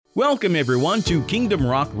Welcome, everyone, to Kingdom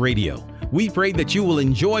Rock Radio. We pray that you will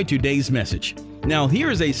enjoy today's message. Now,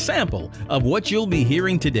 here is a sample of what you'll be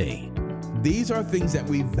hearing today. These are things that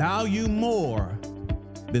we value more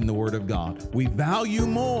than the Word of God. We value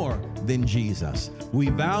more than Jesus. We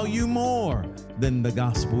value more than the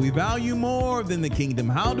gospel. We value more than the kingdom.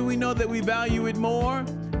 How do we know that we value it more?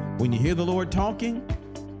 When you hear the Lord talking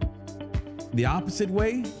the opposite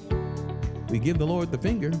way, we give the Lord the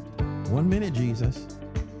finger. 1 minute, Jesus.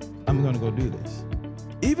 I'm going to go do this.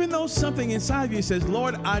 Even though something inside of you says,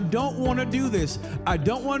 Lord, I don't want to do this. I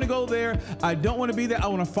don't want to go there. I don't want to be there. I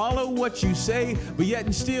want to follow what you say. But yet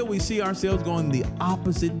and still we see ourselves going the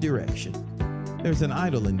opposite direction. There's an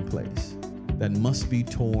idol in place that must be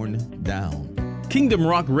torn down. Kingdom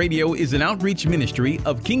Rock Radio is an outreach ministry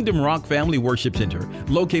of Kingdom Rock Family Worship Center,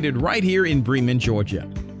 located right here in Bremen, Georgia.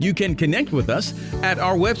 You can connect with us at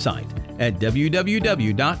our website at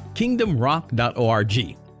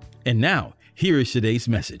www.kingdomrock.org. And now, here is today's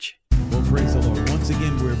message. Well, praise the Lord. Once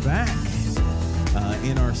again, we're back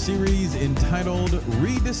in our series entitled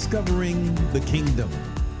Rediscovering the Kingdom.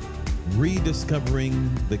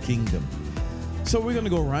 Rediscovering the Kingdom. So we're going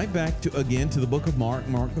to go right back to the book of Mark,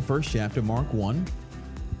 the first chapter, Mark 1.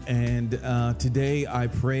 And today I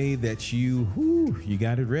pray that you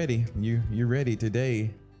got it ready. You're ready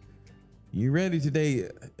today. You ready today?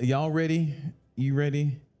 Y'all ready? You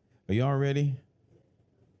ready? Are y'all ready?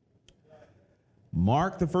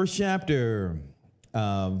 Mark, the first chapter,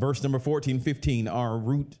 verse number 14, 15, our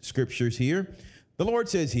root scriptures here. The Lord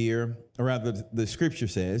says here, or rather the scripture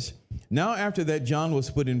says, now after that John was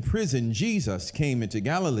put in prison, Jesus came into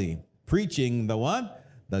Galilee, preaching the what?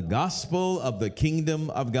 The gospel of the kingdom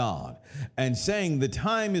of God, and saying the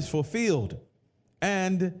time is fulfilled,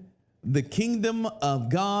 and the kingdom of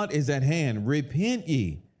God is at hand. Repent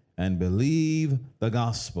ye and believe the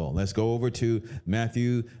gospel. Let's go over to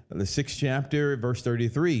Matthew, the 6th chapter, verse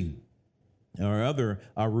 33, our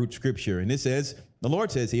root scripture. And it says, the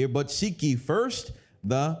Lord says here, but seek ye first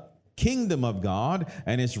the kingdom of God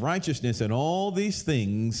and its righteousness, and all these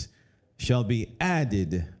things shall be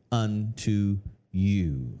added unto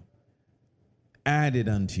you. Added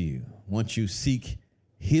unto you. Once you seek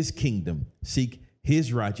his kingdom, seek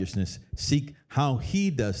his righteousness, seek how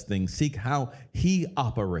he does things, seek how he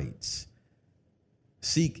operates,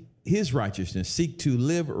 seek his righteousness, seek to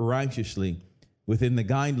live righteously within the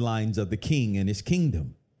guidelines of the king and his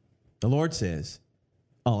kingdom. The Lord says,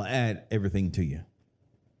 I'll add everything to you.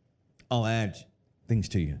 I'll add things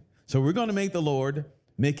to you. So we're going to make the Lord,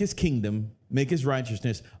 make his kingdom, make his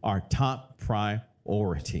righteousness our top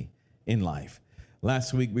priority in life.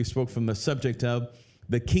 Last week we spoke from the subject of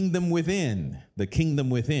the kingdom within, the kingdom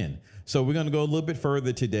within. So we're going to go a little bit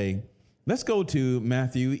further today. Let's go to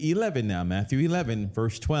Matthew 11 now, Matthew 11,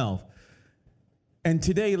 verse 12. And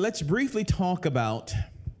today, let's briefly talk about,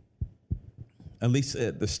 at least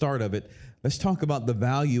at the start of it, let's talk about the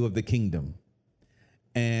value of the kingdom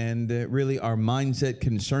and really our mindset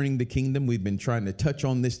concerning the kingdom. We've been trying to touch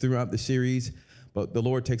on this throughout the series, but the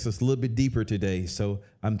Lord takes us a little bit deeper today, so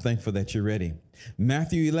I'm thankful that you're ready.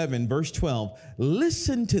 Matthew 11, verse 12.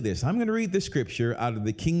 Listen to this. I'm going to read the scripture out of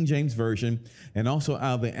the King James Version and also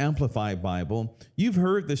out of the Amplified Bible. You've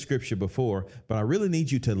heard the scripture before, but I really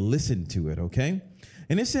need you to listen to it, okay?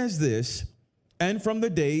 And it says this, and from the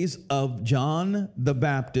days of John the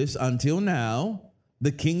Baptist until now,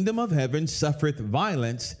 the kingdom of heaven suffereth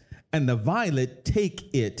violence, and the violent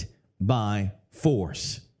take it by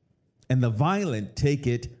force. And the violent take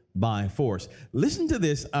it by force. Listen to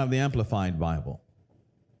this out of the Amplified Bible.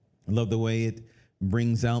 I love the way it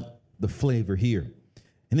brings out the flavor here.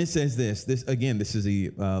 And it says this is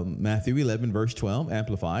the Matthew 11, verse 12,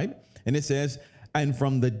 Amplified. And it says, and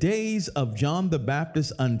from the days of John the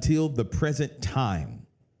Baptist until the present time,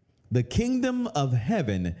 the kingdom of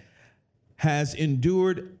heaven has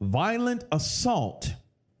endured violent assault,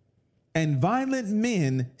 and violent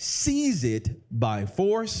men seize it by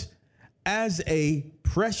force as a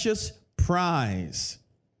precious prize.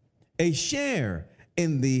 A share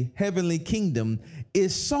in the heavenly kingdom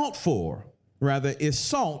is sought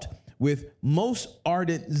with most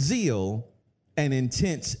ardent zeal and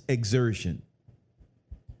intense exertion.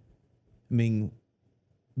 I mean,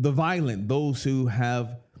 the violent, those who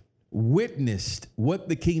have witnessed what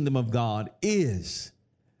the kingdom of God is,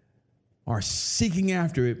 are seeking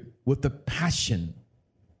after it with a passion,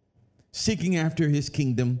 seeking after his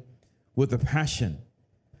kingdom with a passion.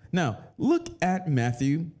 Now, look at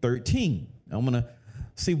Matthew 13. I'm going to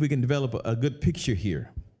see if we can develop a good picture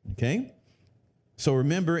here, okay? So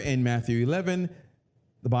remember in Matthew 11,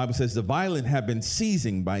 the Bible says the violent have been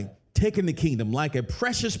seizing by taking the kingdom like a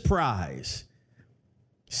precious prize.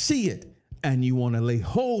 see it, and you want to lay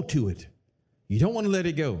hold to it. You don't want to let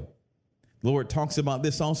it go. The Lord talks about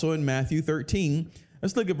this also in Matthew 13.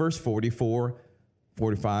 Let's look at verse 44,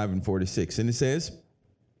 45, and 46. And it says,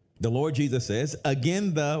 the Lord Jesus says,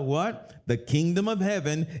 again, the kingdom of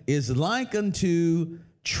heaven is like unto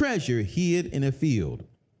treasure hid in a field,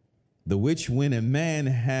 the which when a man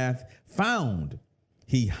hath found,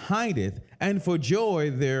 he hideth, and for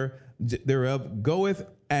joy thereof goeth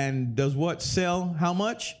and does what? Sell how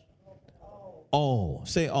much? All.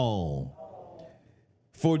 Say all.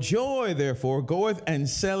 For joy, therefore, goeth and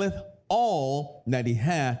selleth all that he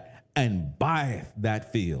hath and buyeth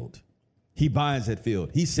that field. He buys that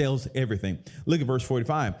field. He sells everything. Look at verse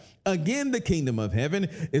 45. Again, the kingdom of heaven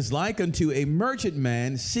is like unto a merchant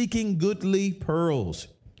man seeking goodly pearls,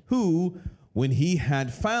 who, when he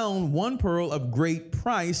had found one pearl of great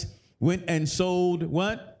price, went and sold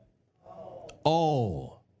what?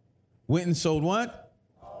 All. Went and sold what?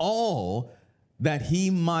 All. That he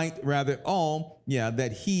might,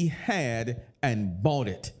 that he had and bought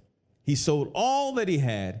it. He sold all that he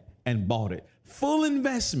had and bought it. Full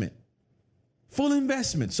investment. Full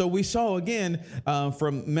investment. So we saw again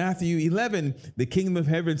from Matthew 11, the kingdom of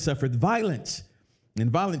heaven suffered violence, and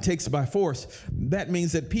violence takes it by force. That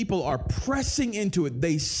means that people are pressing into it.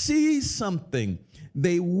 They see something,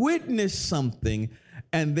 they witness something,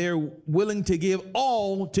 and they're willing to give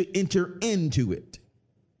all to enter into it.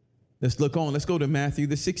 Let's look on. Let's go to Matthew,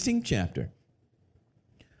 the 16th chapter.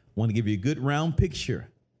 I want to give you a good round picture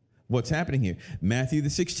of what's happening here. Matthew, the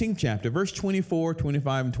 16th chapter, verse 24,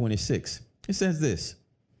 25, and 26. It says this,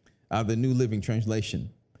 out of the New Living Translation.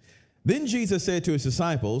 Then Jesus said to his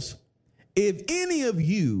disciples, if any of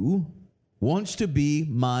you wants to be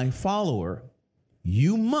my follower,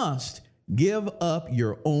 you must give up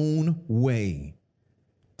your own way.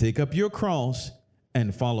 Take up your cross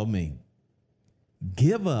and follow me.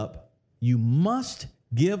 You must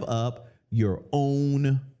give up your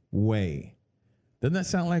own way. Doesn't that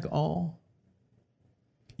sound like all?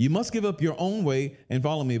 You must give up your own way and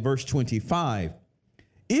follow me. Verse 25.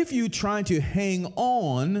 If you try to hang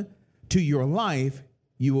on to your life,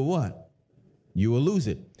 you will what? You will lose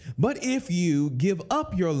it. But if you give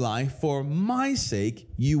up your life for my sake,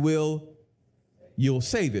 you'll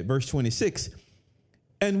save it. Verse 26.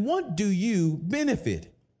 And what do you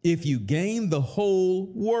benefit if you gain the whole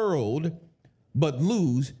world but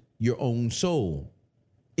lose your own soul?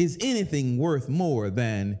 Is anything worth more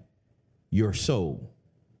than your soul?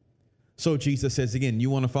 So Jesus says again,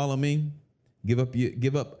 you want to follow me? Give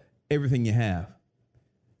up everything you have.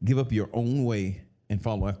 Give up your own way and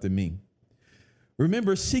follow after me.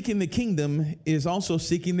 Remember, seeking the kingdom is also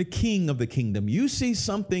seeking the king of the kingdom. You see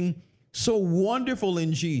something so wonderful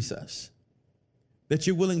in Jesus that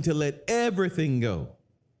you're willing to let everything go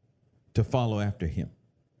to follow after him.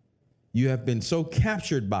 You have been so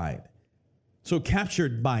captured by it, so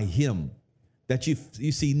captured by him, that you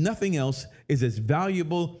see nothing else is as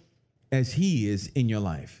valuable as he is in your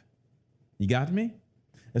life. You got me?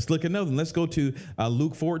 Let's look at another one. Let's go to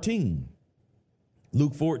Luke 14.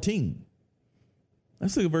 Luke 14.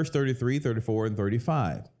 Let's look at verse 33, 34, and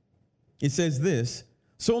 35. It says this,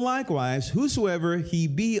 so likewise, whosoever he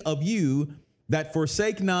be of you that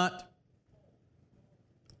forsake not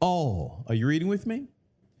all. Are you reading with me?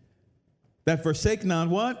 That forsake not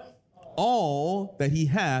what? All that he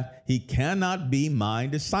hath, he cannot be my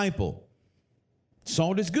disciple.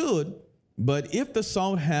 Salt is good, but if the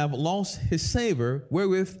salt have lost his savor,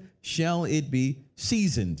 wherewith shall it be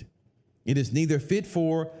seasoned? It is neither fit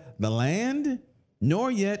for the land,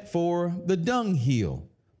 nor yet for the dunghill,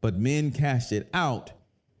 but men cast it out.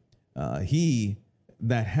 He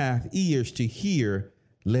that hath ears to hear,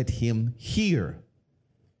 let him hear.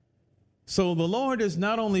 So the Lord is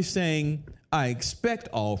not only saying, I expect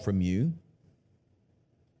all from you.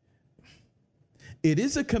 It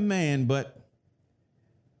is a command, but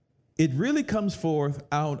it really comes forth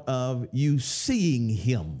out of you seeing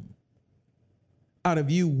him, out of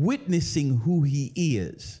you witnessing who he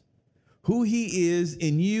is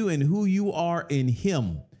in you and who you are in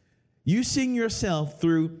him. You seeing yourself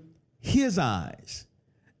through his eyes,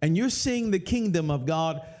 and you're seeing the kingdom of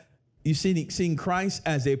God. You're seeing Christ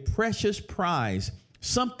as a precious prize,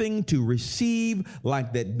 something to receive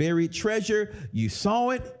like that buried treasure. You saw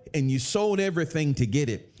it and you sold everything to get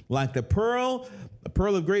it. Like the pearl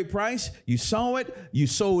of great price, you saw it, you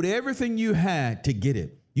sold everything you had to get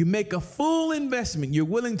it. You make a full investment. You're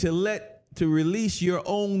willing to release your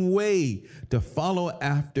own way to follow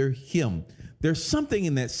after him. There's something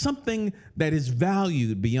in that, something that is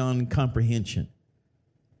valued beyond comprehension.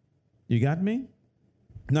 You got me?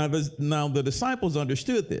 Now the disciples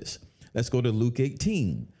understood this. Let's go to Luke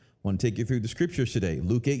 18. I want to take you through the scriptures today.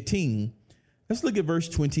 Luke 18. Let's look at verse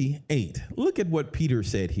 28. Look at what Peter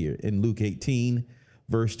said here in Luke 18,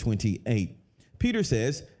 verse 28. Peter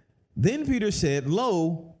says, then Peter said,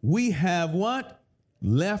 lo, we have what?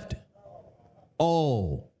 Left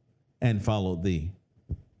all and followed thee.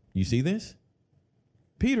 You see this?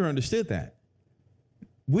 Peter understood that.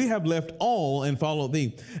 We have left all and followed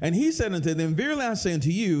thee. And he said unto them, verily I say unto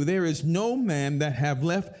you, there is no man that have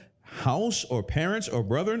left house or parents or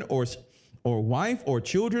brethren or wife or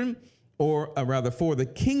children, or rather for the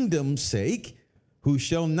kingdom's sake, who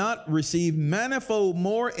shall not receive manifold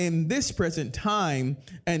more in this present time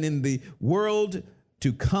and in the world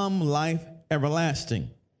to come life everlasting.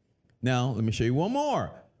 Now, let me show you one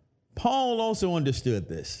more. Paul also understood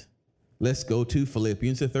this. Let's go to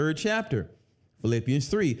Philippians, the 3rd chapter. Philippians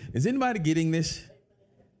 3. Is anybody getting this?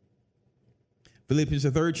 Philippians,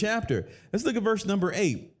 the 3rd chapter. Let's look at verse number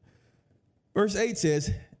 8. Verse 8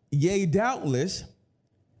 says, yea, doubtless,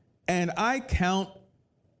 and I count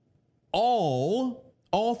all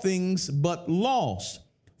things but loss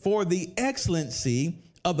for the excellency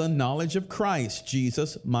of the knowledge of Christ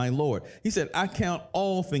Jesus my Lord. He said, I count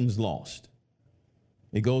all things lost.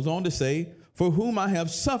 It goes on to say, for whom I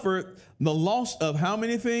have suffered the loss of how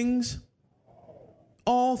many things?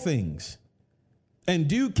 All things. And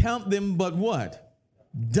do count them but what?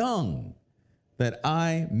 Dung, that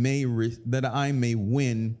I may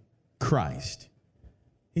win Christ.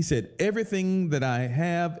 He said, everything that I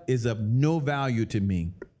have is of no value to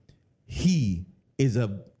me. He is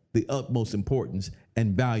of the utmost importance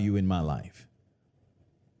and value in my life.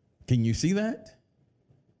 Can you see that?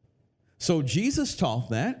 So Jesus taught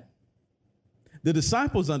that. The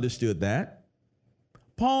disciples understood that.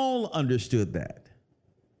 Paul understood that.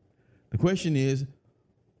 The question is,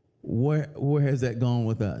 where has that gone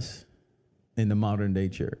with us in the modern day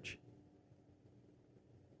church?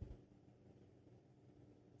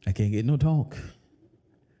 I can't get no talk.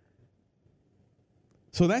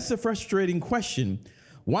 So that's the frustrating question.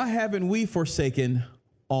 Why haven't we forsaken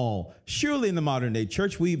all? Surely in the modern day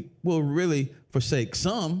church, we will really forsake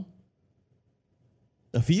some,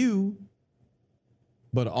 a few,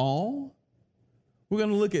 but all? We're going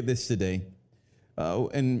to look at this today.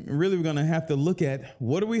 And really, we're going to have to look at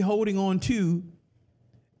what are we holding on to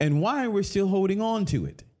and why we're still holding on to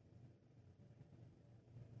it.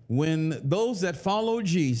 When those that follow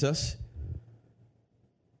Jesus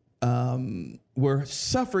were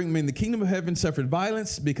suffering, I mean, the kingdom of heaven suffered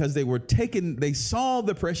violence because they saw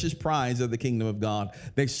the precious prize of the kingdom of God.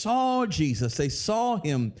 They saw Jesus, they saw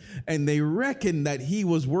him, and they reckoned that he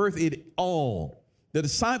was worth it all. The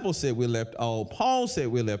disciples said we left all. Paul said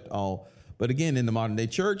we left all. But again, in the modern day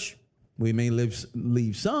church, we may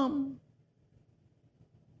leave some,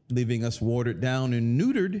 leaving us watered down and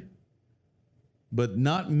neutered, but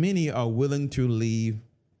not many are willing to leave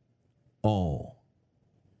all.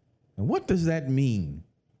 And what does that mean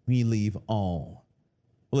when you leave all?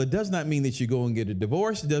 Well, it does not mean that you go and get a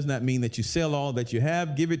divorce. It does not mean that you sell all that you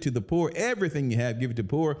have, give it to the poor, everything you have, give it to the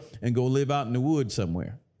poor, and go live out in the woods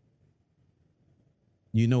somewhere.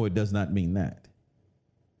 You know it does not mean that.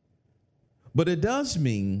 But it does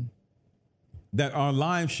mean that our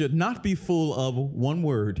lives should not be full of one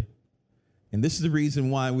word. And this is the reason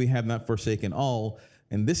why we have not forsaken all.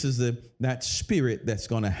 And this is that spirit that's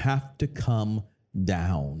going to have to come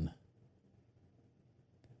down.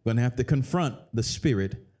 We're going to have to confront the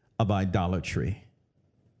spirit of idolatry.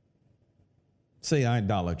 Say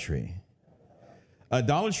idolatry.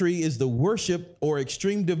 Idolatry is the worship or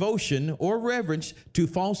extreme devotion or reverence to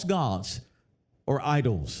false gods or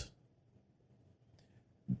idols.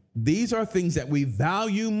 These are things that we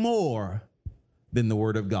value more than the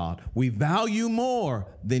Word of God. We value more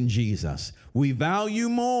than Jesus. We value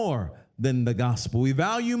more than the gospel. We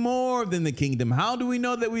value more than the kingdom. How do we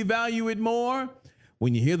know that we value it more?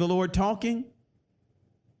 When you hear the Lord talking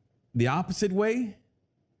the opposite way,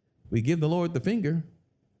 we give the Lord the finger.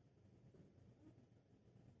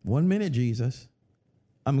 1 minute, Jesus,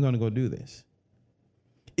 I'm going to go do this.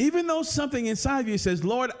 Even though something inside of you says,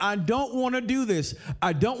 Lord, I don't want to do this.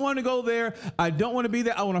 I don't want to go there. I don't want to be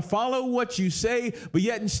there. I want to follow what you say. But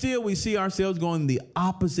yet and still we see ourselves going the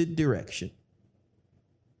opposite direction.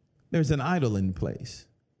 There's an idol in place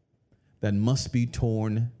that must be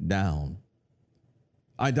torn down.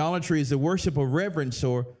 Idolatry is the worship of reverence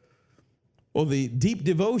or the deep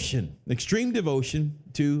devotion, extreme devotion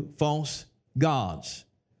to false gods.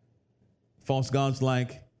 False gods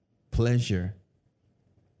like pleasure,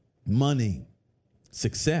 money,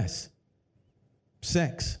 success,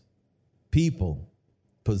 sex, people,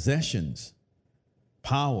 possessions,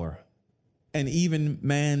 power, and even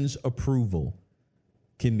man's approval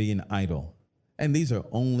can be an idol. And these are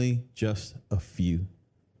only just a few.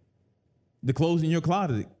 The clothes in your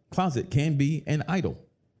closet can be an idol.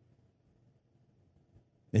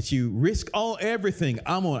 That you risk everything.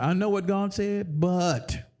 I know what God said,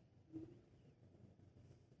 but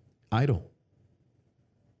idol.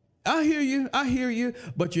 I hear you,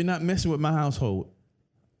 but you're not messing with my household.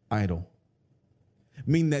 Idol.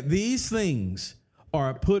 Meaning that these things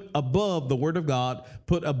are put above the word of God,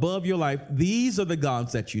 put above your life. These are the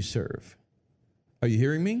gods that you serve. Are you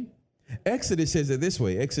hearing me? Exodus says it this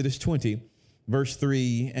way, Exodus 20, verse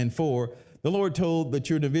 3 and 4. The Lord told the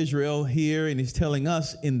children of Israel here, and he's telling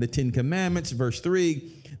us in the Ten Commandments, verse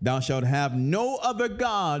 3, thou shalt have no other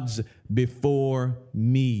gods before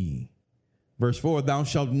me. Verse 4, thou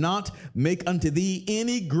shalt not make unto thee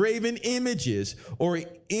any graven images or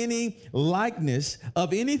any likeness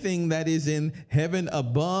of anything that is in heaven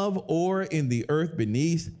above or in the earth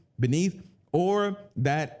beneath, or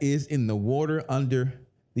that is in the water under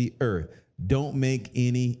the earth. Don't make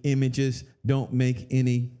any images. Don't make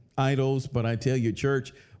any idols. But I tell you,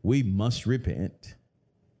 church, we must repent.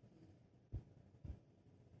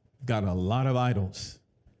 Got a lot of idols.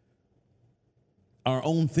 Our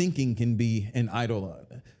own thinking can be an idol.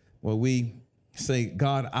 Where we say,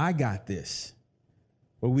 God, I got this.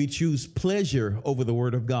 Where we choose pleasure over the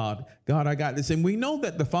word of God. God, I got this. And we know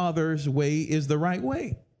that the Father's way is the right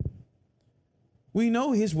way. We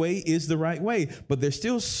know his way is the right way, but there's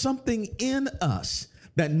still something in us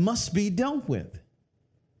that must be dealt with.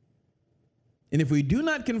 And if we do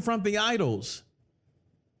not confront the idols,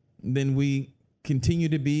 then we continue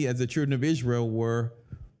to be as the children of Israel were.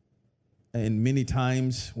 And many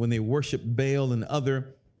times when they worship Baal and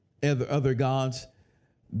other gods,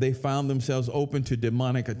 they found themselves open to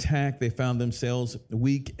demonic attack. They found themselves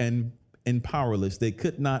weak and powerless. They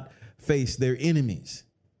could not face their enemies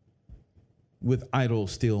with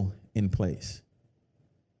idols still in place.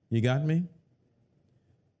 You got me?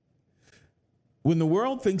 When the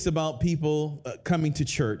world thinks about people coming to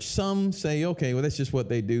church, some say, okay, well, that's just what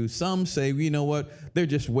they do. Some say, you know what? They're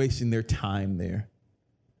just wasting their time there.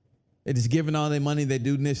 They're just giving all their money. They're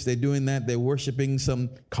doing this. They're doing that. They're worshiping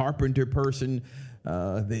some carpenter person.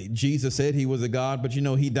 Jesus said he was a God, but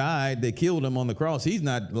he died. They killed him on the cross. He's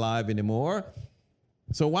not alive anymore.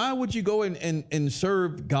 So why would you go and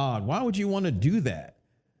serve God? Why would you want to do that?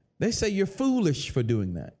 They say you're foolish for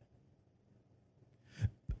doing that.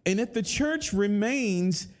 And if the church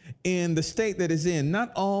remains in the state that is in,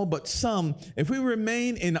 not all, but some, if we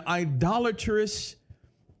remain in idolatrous,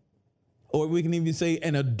 or we can even say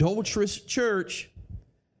an adulterous church,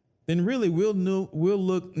 then really we'll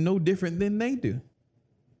look no different than they do.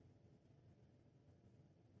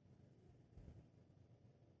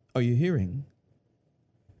 Are you hearing?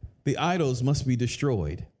 The idols must be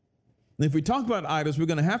destroyed. And if we talk about idols, we're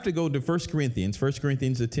going to have to go to 1 Corinthians,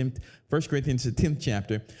 the 10th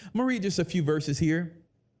chapter. I'm going to read just a few verses here,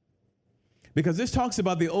 because this talks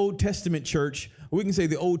about the Old Testament church. We can say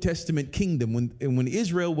the Old Testament kingdom. When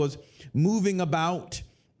Israel was moving about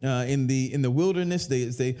in the wilderness,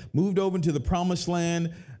 they moved over into the promised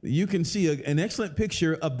land. You can see an excellent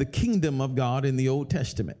picture of the kingdom of God in the Old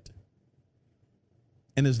Testament.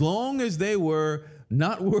 And as long as they were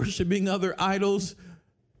not worshiping other idols,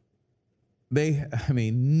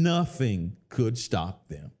 nothing could stop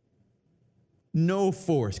them. No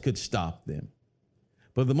force could stop them.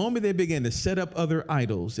 But the moment they began to set up other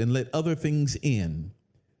idols and let other things in,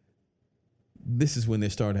 this is when they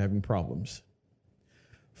started having problems.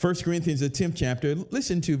 1 Corinthians, the 10th chapter,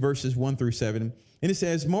 listen to verses 1 through 7. And it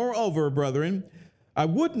says, moreover, brethren, I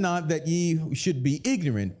would not that ye should be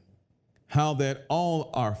ignorant how that all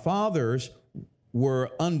our fathers were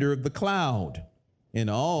under the cloud, and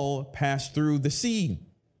all passed through the sea,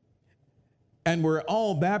 and were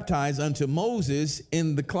all baptized unto Moses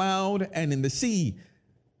in the cloud and in the sea.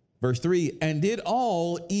 Verse 3, and did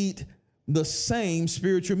all eat the same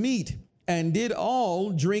spiritual meat, and did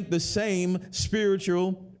all drink the same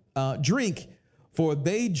spiritual drink, for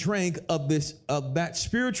they drank of that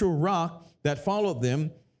spiritual rock that followed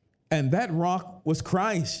them, and that rock was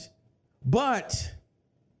Christ. But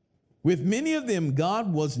with many of them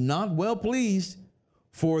God was not well pleased,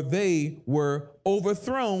 for they were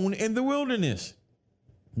overthrown in the wilderness.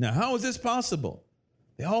 Now, how is this possible?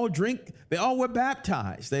 They all were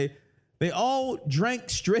baptized. They all drank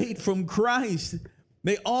straight from Christ.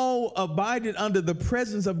 They all abided under the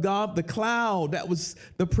presence of God, the cloud. That was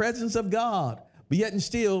the presence of God. But yet and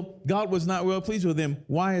still, God was not well pleased with them.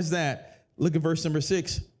 Why is that? Look at verse number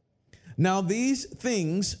 6. Now these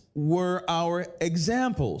things were our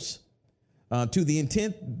examples, to the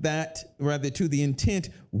intent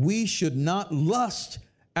we should not lust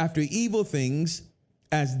after evil things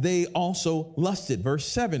as they also lusted. Verse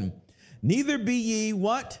 7, neither be ye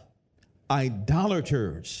what?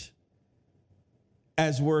 Idolaters,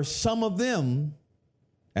 as were some of them,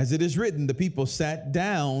 as it is written, the people sat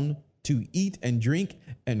down to eat and drink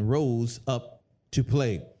and rose up to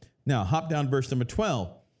play. Now, hop down to verse number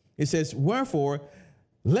 12. It says, wherefore,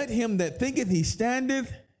 let him that thinketh he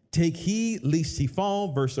standeth take heed lest he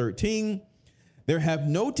fall. Verse 13, there have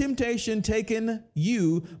no temptation taken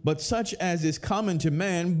you, but such as is common to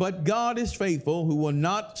man. But God is faithful, who will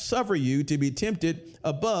not suffer you to be tempted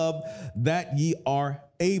above that ye are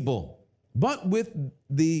able. But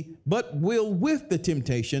will with the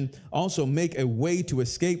temptation also make a way to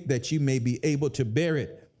escape, that you may be able to bear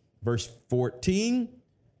it. Verse 14,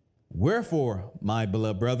 wherefore, my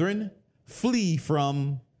beloved brethren, flee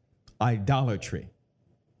from idolatry.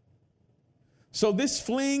 So this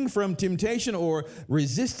fleeing from temptation or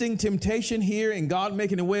resisting temptation here and God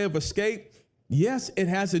making a way of escape, yes, it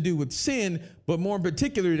has to do with sin, but more in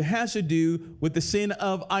particular, it has to do with the sin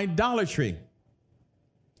of idolatry.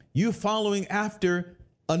 You following after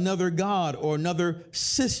another God or another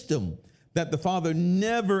system that the Father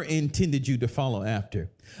never intended you to follow after.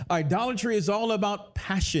 Idolatry is all about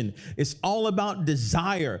passion. It's all about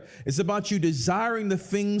desire. It's about you desiring the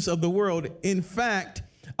things of the world. In fact,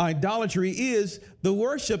 idolatry is the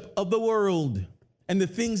worship of the world and the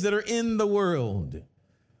things that are in the world.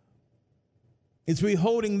 It's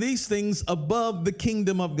beholding these things above the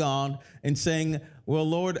kingdom of God and saying, well,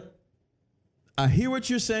 Lord, I hear what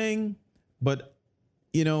you're saying, but,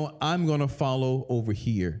 I'm going to follow over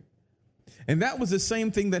here. And that was the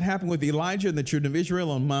same thing that happened with Elijah and the children of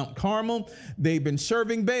Israel on Mount Carmel. They've been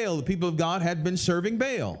serving Baal. The people of God had been serving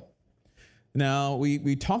Baal. Now,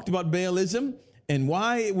 we talked about Baalism and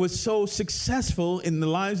why it was so successful in the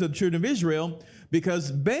lives of the children of Israel,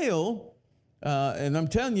 because Baal, and I'm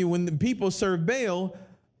telling you, when the people served Baal,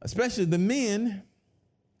 especially the men,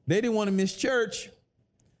 they didn't want to miss church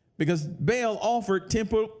because Baal offered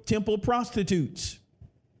temple prostitutes.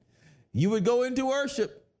 You would go into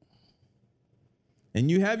worship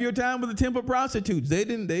and you have your time with the temple prostitutes. They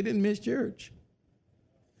didn't miss church.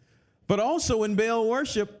 But also in Baal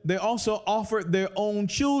worship, they also offered their own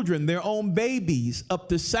children, their own babies up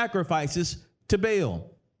to sacrifices to Baal.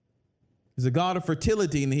 He's a god of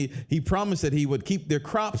fertility, and he promised that he would keep their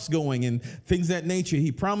crops going and things of that nature.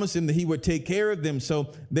 He promised them that he would take care of them.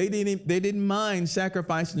 So they didn't mind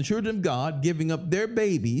sacrificing the children of God, giving up their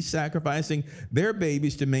babies, sacrificing their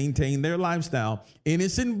babies to maintain their lifestyle.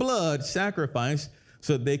 Innocent blood sacrifice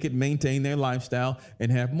so they could maintain their lifestyle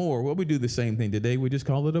and have more. Well, we do the same thing today. We just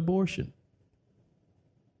call it abortion.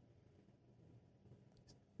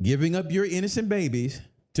 Giving up your innocent babies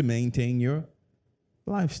to maintain your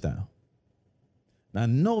lifestyle. Now, I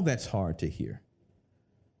know that's hard to hear.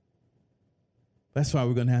 That's why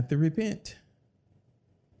we're going to have to repent.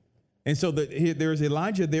 And so there's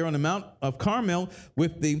Elijah there on the Mount of Carmel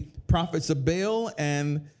with the prophets of Baal,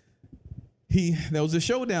 and there was a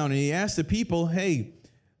showdown, and he asked the people, hey,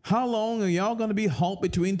 how long are y'all going to be halt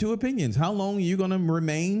between two opinions? How long are you going to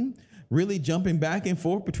remain really jumping back and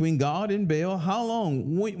forth between God and Baal? How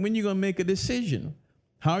long? When are you going to make a decision?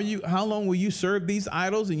 How long will you serve these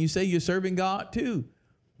idols and you say you're serving God too?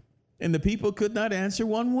 And the people could not answer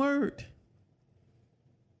one word.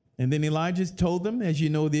 And then Elijah told them, as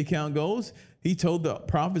you know the account goes, he told the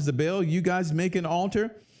prophets of Baal, you guys make an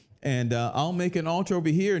altar and I'll make an altar over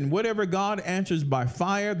here. And whatever God answers by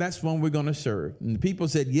fire, that's when we're going to serve. And the people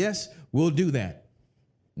said, yes, we'll do that.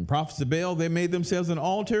 And prophets of Baal, they made themselves an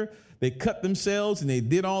altar. They cut themselves and they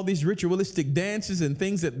did all these ritualistic dances and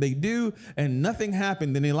things that they do, and nothing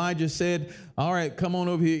happened. Then Elijah said, all right, come on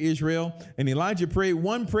over here, Israel. And Elijah prayed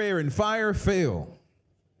one prayer and fire fell.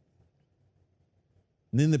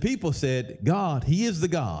 And then the people said, God, he is the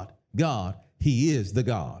God. God, he is the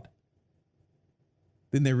God.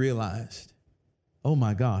 Then they realized, oh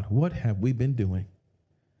my God, what have we been doing?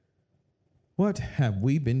 What have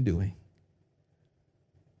we been doing?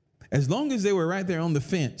 As long as they were right there on the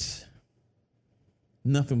fence,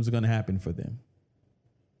 nothing was going to happen for them.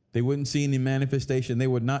 They wouldn't see any manifestation. They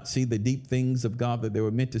would not see the deep things of God that they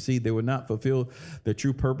were meant to see. They would not fulfill their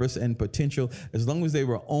true purpose and potential. As long as they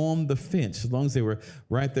were on the fence, as long as they were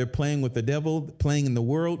right there playing with the devil, playing in the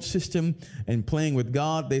world system and playing with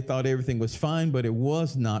God, they thought everything was fine, but it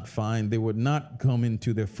was not fine. They would not come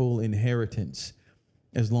into their full inheritance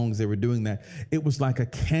as long as they were doing that. It was like a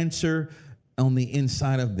cancer on the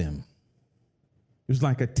inside of them. It was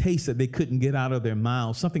like a taste that they couldn't get out of their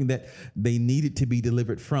mouths, something that they needed to be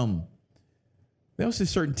delivered from. There was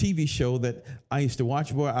this certain TV show that I used to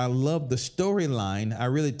watch where I loved the storyline. I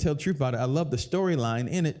really tell the truth about it. I loved the storyline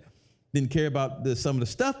in it. Didn't care about some of the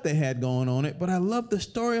stuff they had going on it, but I loved the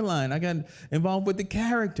storyline. I got involved with the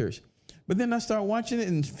characters. But then I started watching it,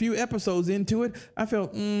 and a few episodes into it, I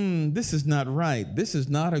felt, this is not right. This is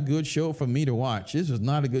not a good show for me to watch. This is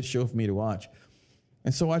not a good show for me to watch.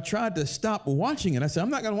 And so I tried to stop watching it. I said, I'm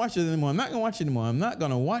not going to watch it anymore. I'm not going to watch it anymore. I'm not going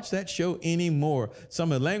to watch that show anymore.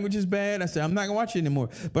 Some of the language is bad. I said, I'm not going to watch it anymore.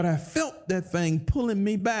 But I felt that thing pulling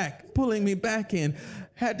me back in.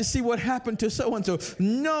 Had to see what happened to so-and-so.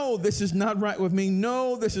 No, this is not right with me.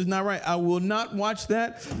 No, this is not right. I will not watch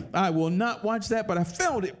that. I will not watch that. But I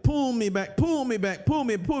felt it pull me back.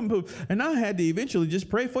 And I had to eventually just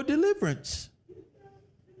pray for deliverance.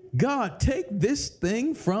 God, take this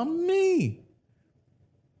thing from me.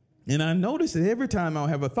 And I noticed that every time I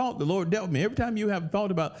have a thought, the Lord dealt with me. Every time you have a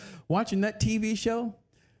thought about watching that TV show,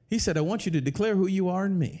 he said, I want you to declare who you are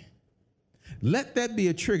in me. Let that be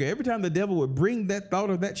a trigger. Every time the devil would bring that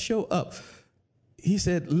thought of that show up, he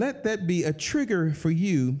said, let that be a trigger for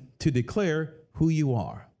you to declare who you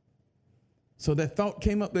are. So that thought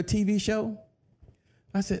came up, the TV show.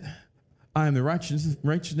 I said, I am the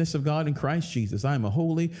righteousness of God in Christ Jesus. I am a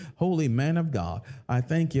holy, holy man of God. I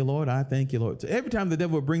thank you, Lord. I thank you, Lord. So every time the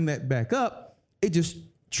devil would bring that back up, it just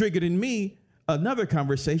triggered in me another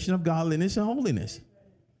conversation of godliness and holiness.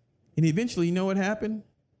 And eventually, you know what happened?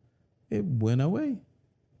 It went away.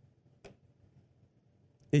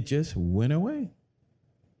 It just went away.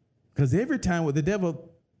 Because every time what the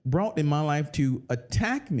devil brought in my life to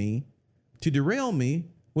attack me, to derail me,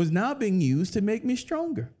 was now being used to make me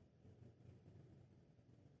stronger.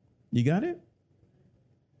 You got it?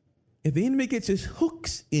 If the enemy gets his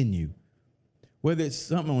hooks in you, whether it's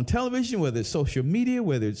something on television, whether it's social media,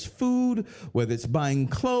 whether it's food, whether it's buying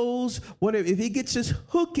clothes, whatever, if he gets his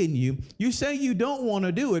hook in you, you say you don't want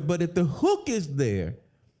to do it, but if the hook is there,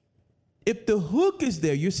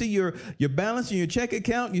 you see your balance in your check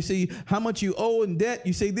account, you see how much you owe in debt,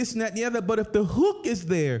 you say this and that and the other, but if the hook is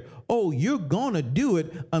there, you're going to do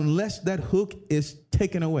it unless that hook is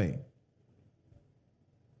taken away.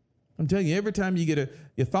 I'm telling you, every time you get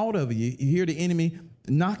a thought of it, you hear the enemy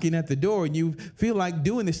knocking at the door and you feel like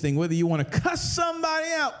doing this thing, whether you want to cuss somebody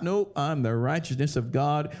out. No, I'm the righteousness of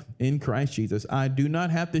God in Christ Jesus. I do not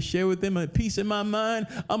have to share with them a piece of my mind.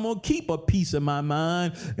 I'm going to keep a piece of my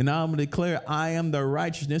mind, and I'm going to declare I am the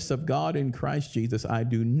righteousness of God in Christ Jesus. I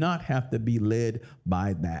do not have to be led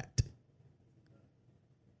by that.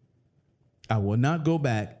 I will not go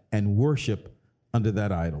back and worship under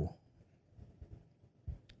that idol.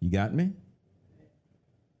 You got me?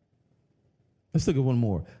 Let's look at one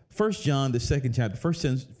more. 1 John, the second chapter. 1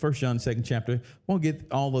 John, the second chapter. Won't get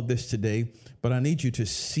all of this today, but I need you to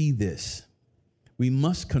see this. We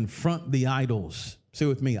must confront the idols. Say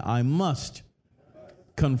with me, I must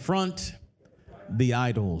confront the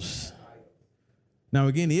idols. Now,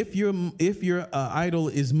 again, if your idol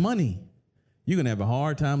is money, you're going to have a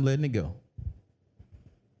hard time letting it go.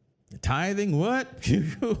 Tithing, what?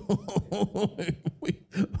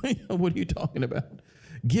 What are you talking about?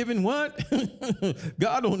 Giving what?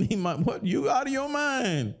 God don't need my, what? You out of your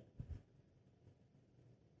mind.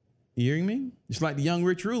 You hearing me? It's like the young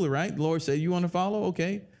rich ruler, right? The Lord said, you want to follow?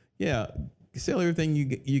 Okay. Yeah. Sell everything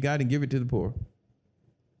you got and give it to the poor.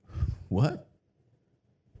 What? It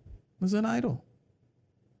was an idol.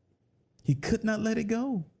 He could not let it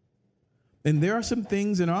go. And there are some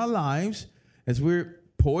things in our lives as we're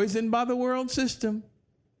poisoned by the world system.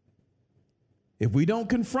 If we don't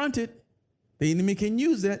confront it, the enemy can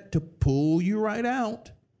use that to pull you right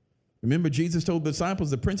out. Remember, Jesus told the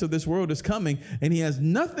disciples, the prince of this world is coming, and he has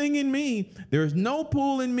nothing in me. There is no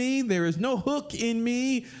pull in me. There is no hook in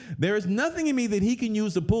me. There is nothing in me that he can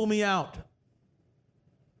use to pull me out.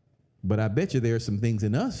 But I bet you there are some things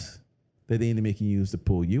in us that the enemy can use to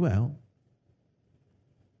pull you out.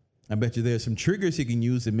 I bet you there are some triggers he can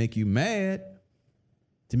use to make you mad,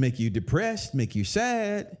 to make you depressed, make you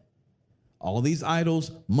sad. All these idols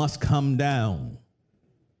must come down.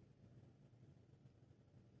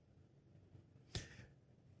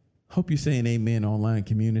 Hope you're saying amen, online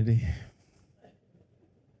community.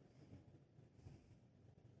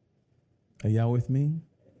 Are y'all with me?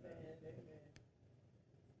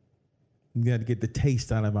 We got to get the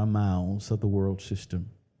taste out of our mouths of the world system.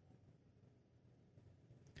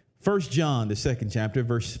 1 John, the second chapter,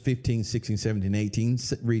 verse 15, 16, 17, 18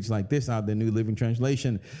 reads like this out of the New Living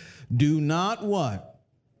Translation. Do not what?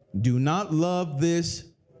 Do not love this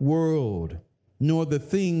world, nor the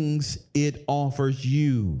things it offers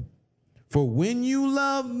you. For when you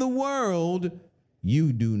love the world,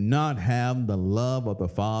 you do not have the love of the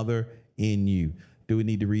Father in you. Do we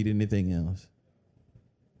need to read anything else?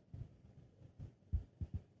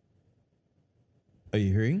 Are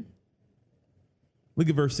you hearing? Look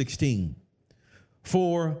at verse 16.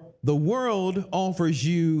 For the world offers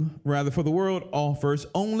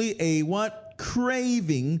only a what?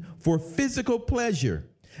 Craving for physical pleasure,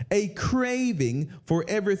 a craving for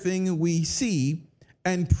everything we see,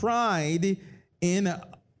 and pride in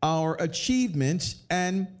our achievements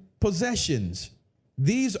and possessions.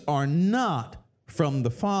 These are not from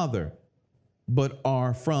the Father, but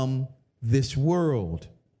are from this world.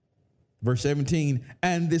 Verse 17,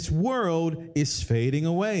 and this world is fading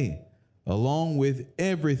away, along with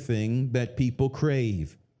everything that people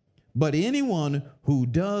crave. But anyone who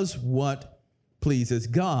does what pleases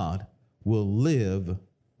God will live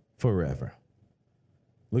forever.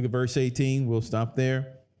 Look at verse 18. We'll stop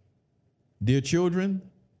there. Dear children,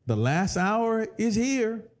 the last hour is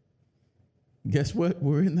here. Guess what?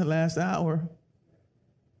 We're in the last hour.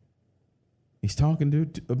 He's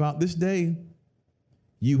talking about this day.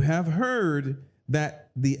 You have heard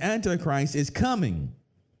that the Antichrist is coming,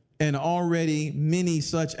 and already many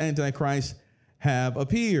such Antichrists have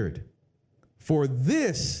appeared. For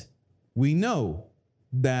this we know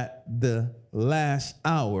that the last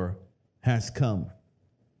hour has come.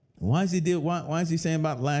 Why is he saying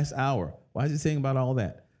about last hour? Why is he saying about all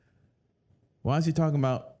that? Why is he talking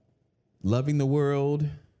about loving the world,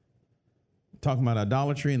 talking about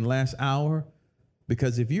idolatry in the last hour?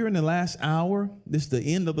 Because if you're in the last hour, this is the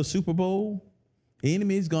end of the Super Bowl, the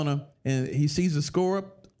enemy is and he sees the score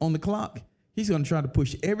up on the clock. He's going to try to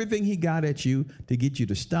push everything he got at you to get you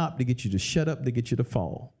to stop, to get you to shut up, to get you to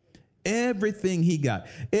fall. Everything he got,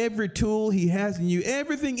 every tool he has in you,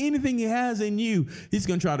 anything he has in you, he's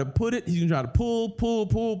going to try to he's going to try to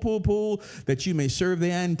pull, that you may serve the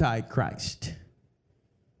Antichrist,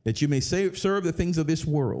 that you may serve the things of this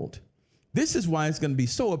world. This is why it's going to be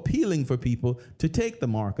so appealing for people to take the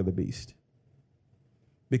mark of the beast,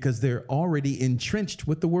 because they're already entrenched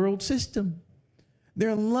with the world system. They're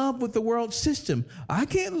in love with the world system. I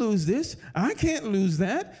can't lose this. I can't lose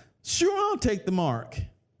that. Sure, I'll take the mark.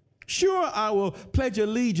 Sure, I will pledge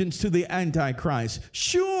allegiance to the Antichrist.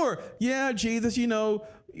 Sure, yeah, Jesus,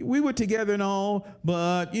 we were together and all,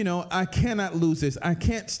 but, I cannot lose this. I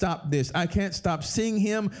can't stop this. I can't stop seeing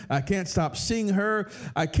him. I can't stop seeing her.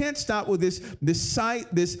 I can't stop with this site,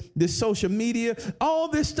 this social media. All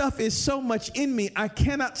this stuff is so much in me. I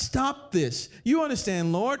cannot stop this. You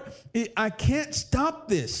understand, Lord? I can't stop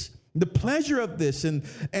this. The pleasure of this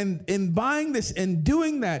and buying this and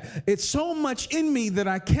doing that, it's so much in me that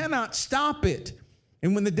I cannot stop it.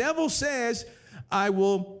 And when the devil says,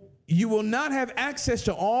 you will not have access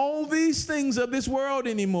to all these things of this world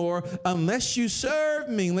anymore unless you serve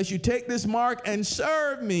me, unless you take this mark and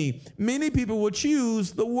serve me, many people will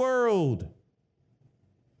choose the world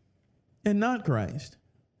and not Christ.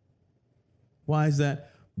 Why is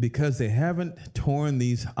that? Because they haven't torn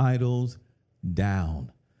these idols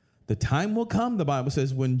down. The time will come, the Bible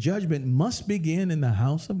says, when judgment must begin in the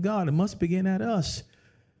house of God. It must begin at us.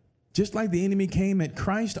 Just like the enemy came at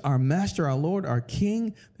Christ, our master, our Lord, our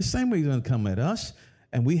King, the same way he's going to come at us.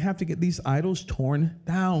 And we have to get these idols torn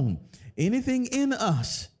down. Anything in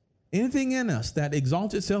us that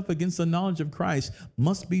exalts itself against the knowledge of Christ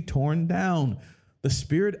must be torn down. The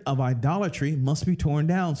spirit of idolatry must be torn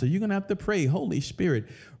down. So you're going to have to pray, Holy Spirit,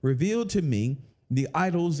 reveal to me the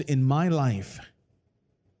idols in my life.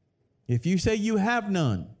 If you say you have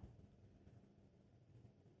none,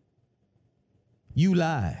 you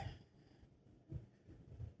lie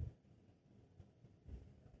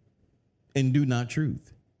and do not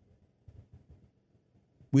truth.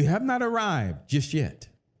 We have not arrived just yet,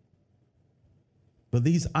 but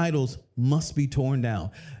these idols must be torn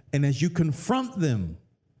down. And as you confront them,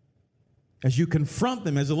 as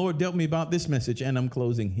the Lord dealt me about this message, and I'm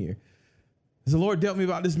closing here. As the Lord dealt me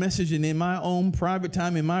about this message, and in my own private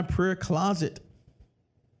time, in my prayer closet,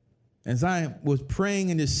 as I was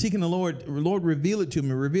praying and just seeking the Lord, reveal it to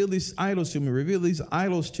me, reveal these idols to me, reveal these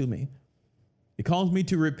idols to me. It calls me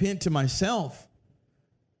to repent to myself.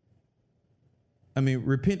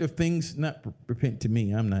 Repent of things, not repent to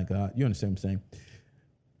me. I'm not God. You understand what I'm saying?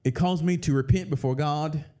 It calls me to repent before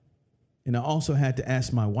God, and I also had to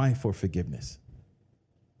ask my wife for forgiveness.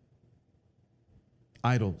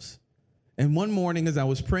 Idols. And one morning, as I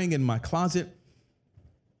was praying in my closet,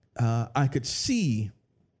 I could see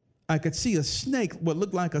a snake, what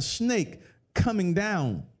looked like a snake, coming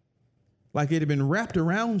down, like it had been wrapped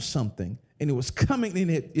around something, and it was coming, and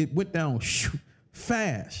it went down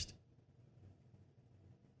fast.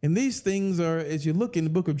 And these things are, as you look in the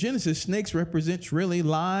book of Genesis, snakes represents really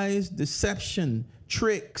lies, deception,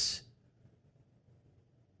 tricks.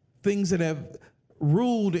 things that have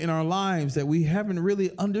ruled in our lives that we haven't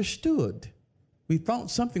really understood. We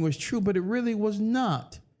thought something was true, but it really was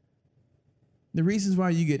not. The reasons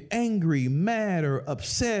why you get angry, mad, or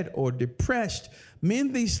upset, or depressed, many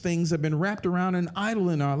of these things have been wrapped around an idol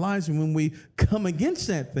in our lives. And when we come against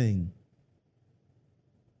that thing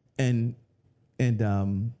and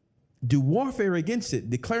do warfare against it,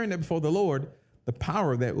 declaring it before the Lord, the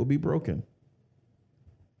power of that will be broken.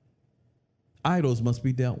 Idols must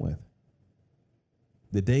be dealt with.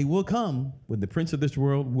 The day will come when the prince of this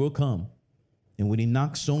world will come. And when he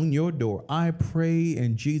knocks on your door, I pray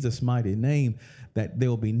in Jesus' mighty name that there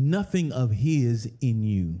will be nothing of his in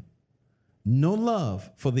you. No love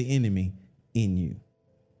for the enemy in you.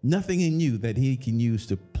 Nothing in you that he can use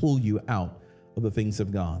to pull you out of the things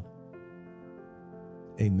of God.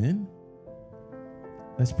 Amen.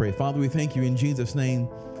 Let's pray. Father, we thank you in Jesus' name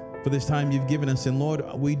for this time you've given us. And Lord,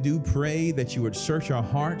 we do pray that you would search our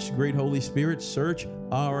hearts. Great Holy Spirit, search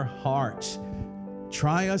our hearts.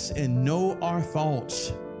 Try us and know our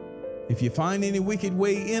thoughts. If you find any wicked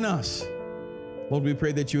way in us, Lord, we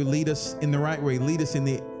pray that you would lead us in the right way. Lead us in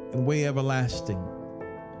the way everlasting.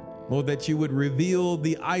 Lord, that you would reveal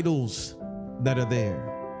the idols that are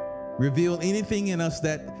there. Reveal anything in us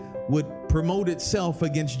that would promote itself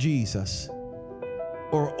against Jesus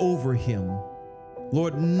or over him.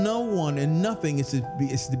 Lord, no one and nothing is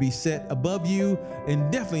to be set above you and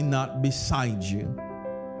definitely not beside you.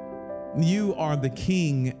 You are the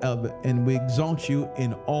King and we exalt you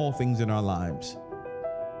in all things in our lives.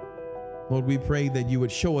 Lord, we pray that you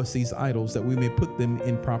would show us these idols that we may put them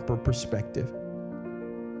in proper perspective.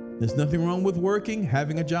 There's nothing wrong with working,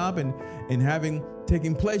 having a job, and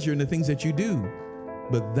taking pleasure in the things that you do,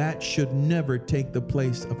 but that should never take the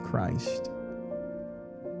place of Christ.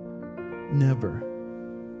 Never.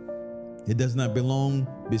 It does not belong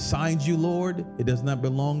beside you, Lord. It does not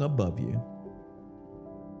belong above you.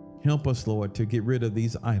 Help us, Lord, to get rid of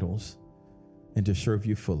these idols and to serve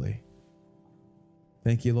you fully.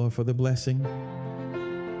 Thank you, Lord, for the blessing.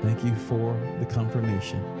 Thank you for the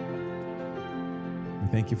confirmation. We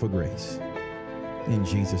thank you for grace. In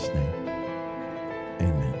Jesus' name,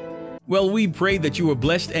 amen. Well, we pray that you were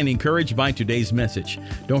blessed and encouraged by today's message.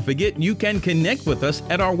 Don't forget, you can connect with us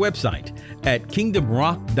at our website at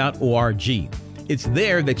kingdomrock.org. It's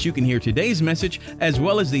there that you can hear today's message as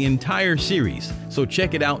well as the entire series, so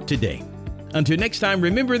check it out today. Until next time,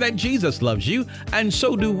 remember that Jesus loves you, and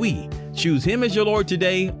so do we. Choose him as your Lord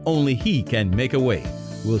today. Only he can make a way.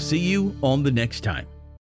 We'll see you on the next time.